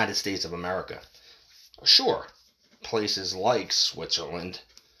 is the United States of America. Sure, places like Switzerland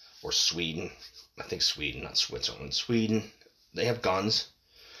or Sweden, I think Sweden, not Switzerland, Sweden, they have guns.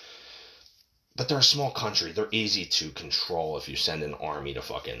 But they're a small country. They're easy to control if you send an army to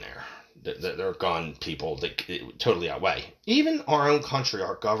fuck in there. They're gun people that totally outweigh. Even our own country,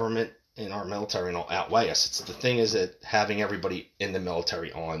 our government and our military don't outweigh us. The thing is that having everybody in the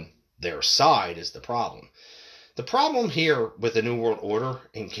military on their side is the problem. The problem here with the New World Order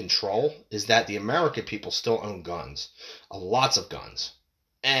and control is that the American people still own guns. Lots of guns.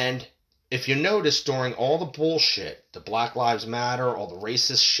 And if you notice during all the bullshit, the Black Lives Matter, all the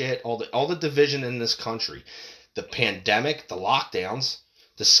racist shit, all the division in this country, the pandemic, the lockdowns,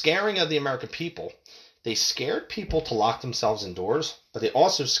 the scaring of the American people, they scared people to lock themselves indoors, but they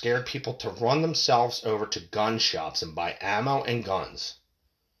also scared people to run themselves over to gun shops and buy ammo and guns.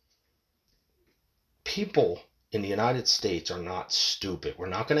 People in the United States are not stupid. We're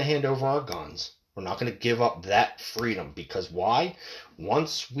not going to hand over our guns. We're not going to give up that freedom because why?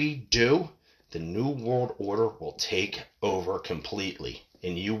 Once we do, the New World Order will take over completely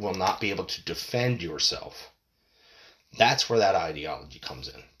and you will not be able to defend yourself. That's where that ideology comes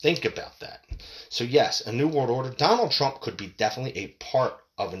in. Think about that. So yes, a New World Order. Donald Trump could be definitely a part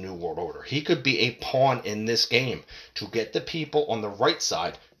of a New World Order. He could be a pawn in this game to get the people on the right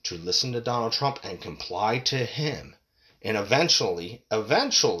side to listen to Donald Trump and comply to him. And eventually,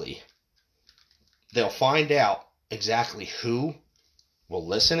 they'll find out exactly who will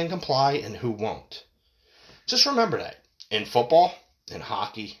listen and comply and who won't. Just remember that. In football, in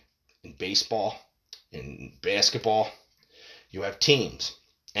hockey, in baseball, in basketball, you have teams.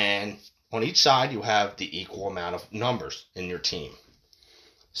 And on each side, you have the equal amount of numbers in your team.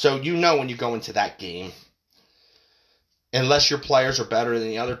 So you know when you go into that game, unless your players are better than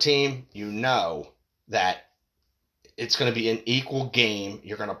the other team, you know that it's going to be an equal game.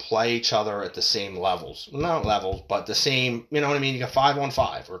 You're going to play each other at the same levels. Not levels, but the same, you know what I mean? You got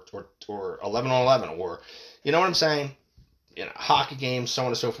 5-on-5 or 11-on-11 or, you know what I'm saying? Hockey games, so on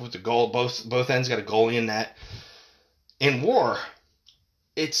and so forth. The goal, both ends got a goalie in net. In war,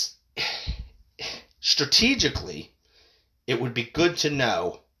 it's strategically, it would be good to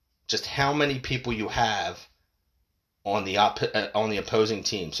know just how many people you have on the opposing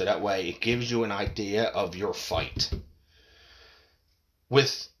team, so that way it gives you an idea of your fight.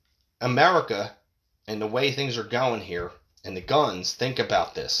 With America and the way things are going here and the guns, think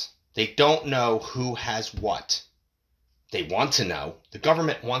about this. They don't know who has what. They want to know. The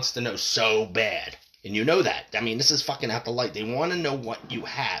government wants to know so bad. And you know that. I mean, this is fucking out the light. They want to know what you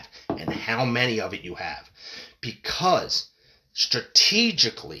have and how many of it you have. Because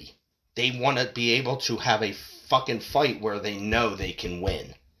strategically, They want to be able to have a fucking fight where they know they can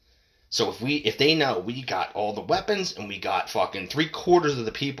win. So if they know we got all the weapons and we got fucking 3/4 of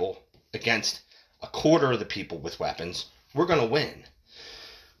the people against 1/4 of the people with weapons, we're going to win.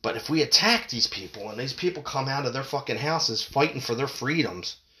 But if we attack these people and these people come out of their fucking houses fighting for their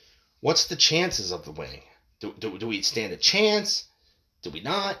freedoms, what's the chances of the winning? Do we stand a chance? Do we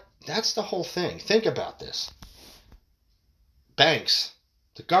not? That's the whole thing. Think about this. Banks.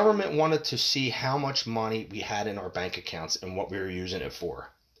 The government wanted to see how much money we had in our bank accounts and what we were using it for.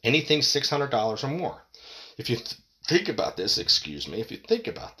 Anything $600 or more. If you think about this,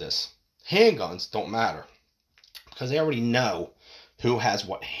 handguns don't matter because they already know who has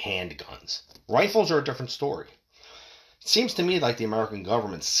what handguns. Rifles are a different story. It seems to me like the American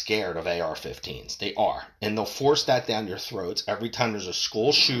government's scared of AR-15s. They are. And they'll force that down your throats every time there's a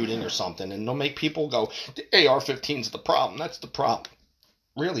school shooting or something, and they'll make people go, the AR-15's the problem. That's the problem.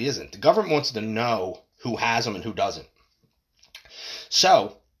 It really isn't. The government wants to know who has them and who doesn't.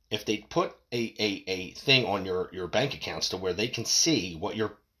 So, if they put a thing on your bank accounts to where they can see what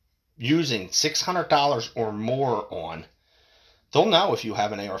you're using $600 or more on, they'll know if you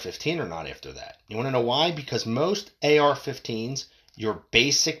have an AR-15 or not after that. You want to know why? Because most AR-15s, your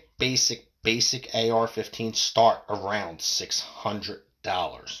basic AR-15s start around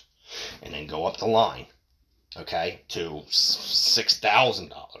 $600 and then go up the line, okay, to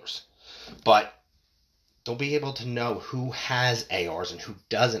 $6,000. But they'll be able to know who has ARs and who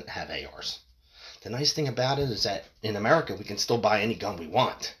doesn't have ARs. The nice thing about it is that in America, we can still buy any gun we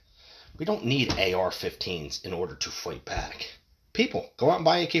want. We don't need AR-15s in order to fight back. People, go out and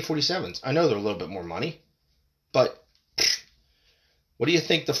buy AK-47s. I know they're a little bit more money, but what do you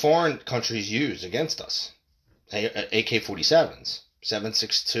think the foreign countries use against us? AK-47s,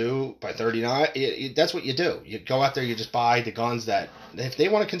 7.62 by 39. That's what you do. You go out there, you just buy the guns that, if they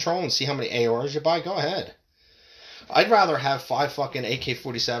want to control and see how many ARs you buy, go ahead. I'd rather have 5 fucking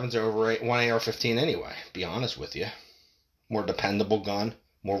AK-47s over 1 AR-15 anyway, be honest with you. More dependable gun,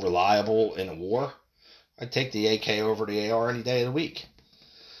 more reliable in a war. I'd take the AK over the AR any day of the week.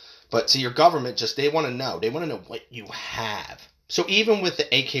 But see, your government they want to know. They want to know what you have. So even with the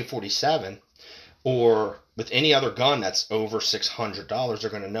AK-47 or with any other gun that's over $600,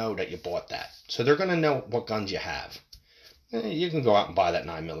 they're going to know that you bought that. So they're going to know what guns you have. You can go out and buy that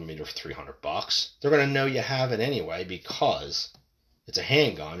 9mm for $300. They're going to know you have it anyway because it's a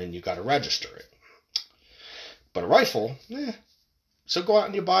handgun and you got to register it. But a rifle, so go out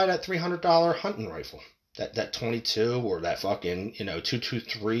and you buy that $300 hunting rifle. That 22 or that fucking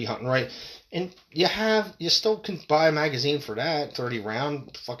 223 hunting rifle, and you still can buy a magazine for that 30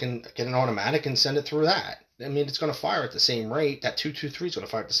 round, fucking get an automatic and send it through that. I mean, it's going to fire at the same rate. That 223 is going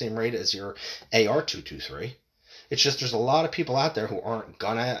to fire at the same rate as your AR-223. It's just there's a lot of people out there who aren't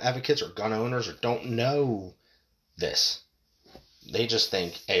gun advocates or gun owners or don't know this. They just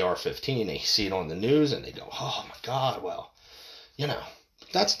think AR-15. They see it on the news and they go, oh my God, well,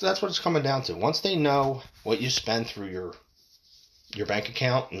 That's what it's coming down to. Once they know what you spend through your bank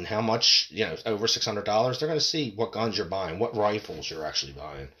account and how much, over $600, they're going to see what guns you're buying, what rifles you're actually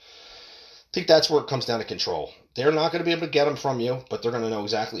buying. I think that's where it comes down to control. They're not going to be able to get them from you, but they're going to know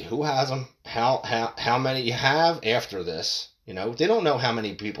exactly who has them, how many you have after this. They don't know how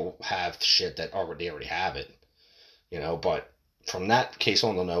many people have shit that already have it. But from that case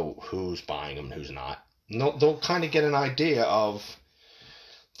on, they'll know who's buying them and who's not. And they'll kind of get an idea of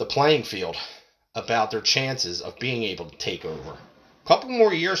the playing field about their chances of being able to take over. A couple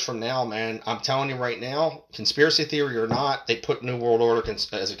more years from now, man, I'm telling you right now, conspiracy theory or not, they put New World Order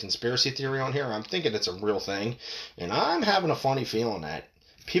as a conspiracy theory on here. I'm thinking it's a real thing, and I'm having a funny feeling that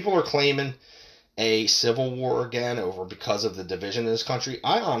people are claiming a civil war again because of the division in this country.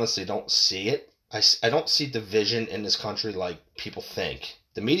 I honestly don't see it. I don't see division in this country like people think.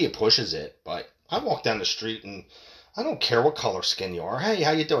 The media pushes it, but I walk down the street and I don't care what color skin you are. Hey,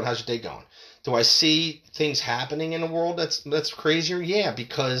 how you doing? How's your day going? Do I see things happening in the world that's crazier? Yeah,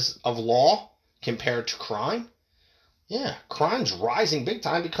 because of law compared to crime. Yeah, crime's rising big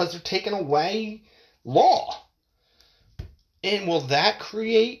time because they're taking away law. And will that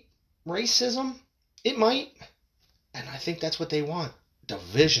create racism? It might. And I think that's what they want.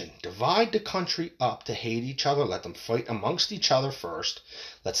 Division. Divide the country up to hate each other. Let them fight amongst each other first.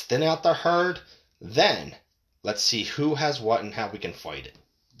 Let's thin out the herd. Then let's see who has what and how we can fight it.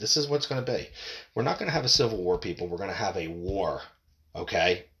 This is what's going to be. We're not going to have a civil war, people. We're going to have a war,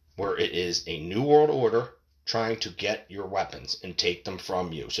 okay? Where it is a new world order trying to get your weapons and take them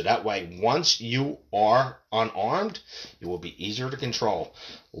from you. So that way, once you are unarmed, it will be easier to control.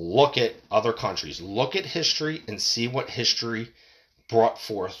 Look at other countries. Look at history and see what history brought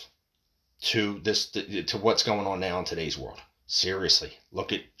forth to what's going on now in today's world. Seriously,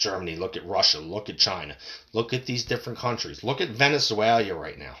 look at Germany, look at Russia, look at China, look at these different countries. Look at Venezuela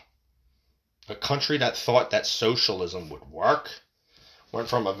right now. A country that thought that socialism would work went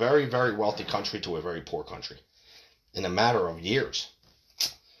from a very, very wealthy country to a very poor country in a matter of years.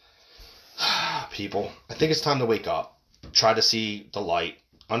 People, I think it's time to wake up, try to see the light,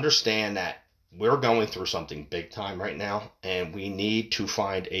 understand that we're going through something big time right now, and we need to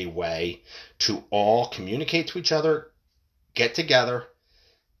find a way to all communicate to each other, get together,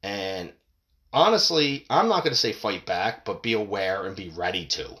 and honestly, I'm not going to say fight back, but be aware and be ready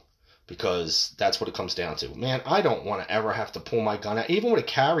to, because that's what it comes down to. Man, I don't want to ever have to pull my gun out, even with a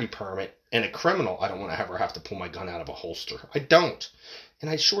carry permit and a criminal. I don't want to ever have to pull my gun out of a holster. I don't. And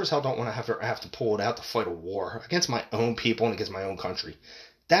I sure as hell don't want to have to pull it out to fight a war against my own people and against my own country.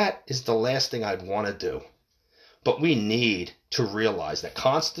 That is the last thing I'd want to do. But we need to realize that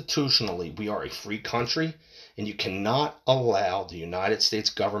constitutionally we are a free country, and you cannot allow the United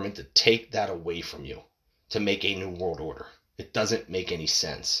States government to take that away from you to make a new world order. It doesn't make any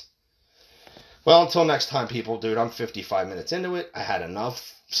sense. Well, until next time, people, dude, I'm 55 minutes into it. I had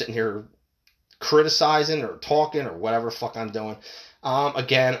enough sitting here criticizing or talking or whatever the fuck I'm doing.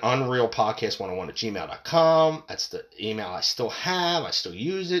 Again, unrealpodcast101@gmail.com. That's the email I still have. I still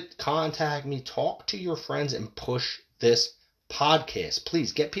use it. Contact me. Talk to your friends and push this podcast.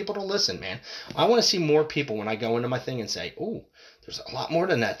 Please get people to listen, man. I want to see more people when I go into my thing and say, oh, there's a lot more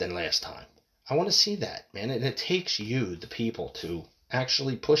than that than last time. I want to see that, man. And it takes you, the people, to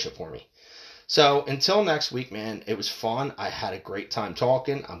actually push it for me. So until next week, man, it was fun. I had a great time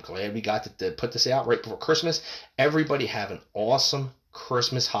talking. I'm glad we got to put this out right before Christmas. Everybody have an awesome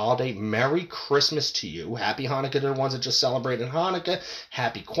Christmas holiday. Merry Christmas to you. Happy Hanukkah to the ones that just celebrated Hanukkah.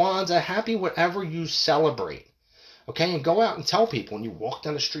 Happy Kwanzaa. Happy whatever you celebrate. Okay, and go out and tell people when you walk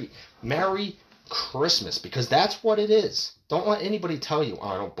down the street, Merry Christmas, because that's what it is. Don't let anybody tell you,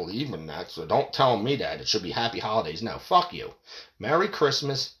 I don't believe in that, so don't tell me that. It should be Happy Holidays. No, fuck you. Merry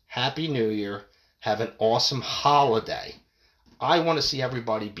Christmas. Happy New Year. Have an awesome holiday. I want to see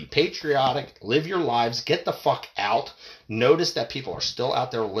everybody be patriotic, live your lives, get the fuck out. Notice that people are still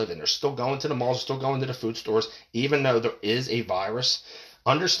out there living. They're still going to the malls, still going to the food stores, even though there is a virus.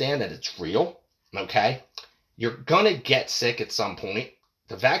 Understand that it's real, okay? You're going to get sick at some point.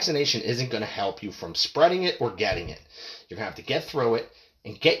 The vaccination isn't going to help you from spreading it or getting it. You're going to have to get through it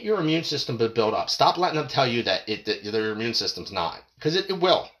and get your immune system to build up. Stop letting them tell you that their immune system's not, because it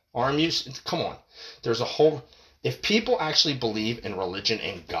will. Come on. There's a whole... If people actually believe in religion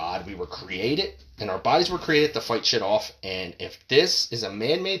and God, we were created, and our bodies were created to fight shit off, and if this is a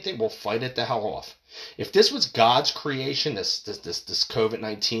man-made thing, we'll fight it the hell off. If this was God's creation, this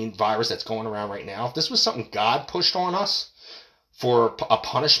COVID-19 virus that's going around right now, if this was something God pushed on us for a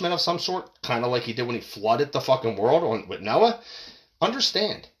punishment of some sort, kind of like he did when he flooded the fucking world with Noah,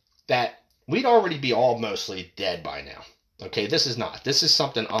 understand that we'd already be all mostly dead by now. Okay, this is not. This is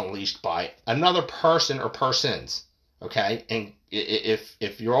something unleashed by another person or persons. Okay, and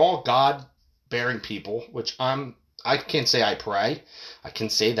if you're all God-bearing people, which I can't say I pray. I can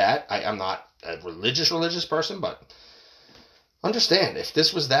say that. I'm not a religious person, but understand, if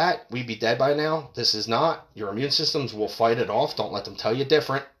this was that, we'd be dead by now. This is not. Your immune systems will fight it off. Don't let them tell you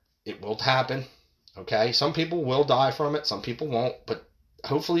different. It will happen. Okay, some people will die from it. Some people won't, but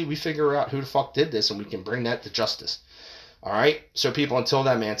hopefully we figure out who the fuck did this and we can bring that to justice. All right, so people, until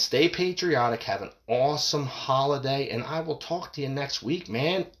then, man, stay patriotic, have an awesome holiday, and I will talk to you next week,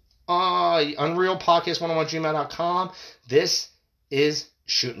 man. UnrealPodcast101@gmail.com. This is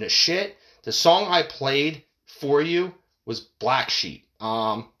Shooting the Shit. The song I played for you was Black Sheep.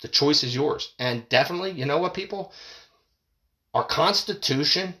 The choice is yours. And definitely, you know what, people? Our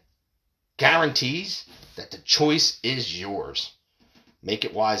Constitution guarantees that the choice is yours. Make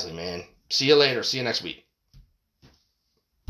it wisely, man. See you later. See you next week.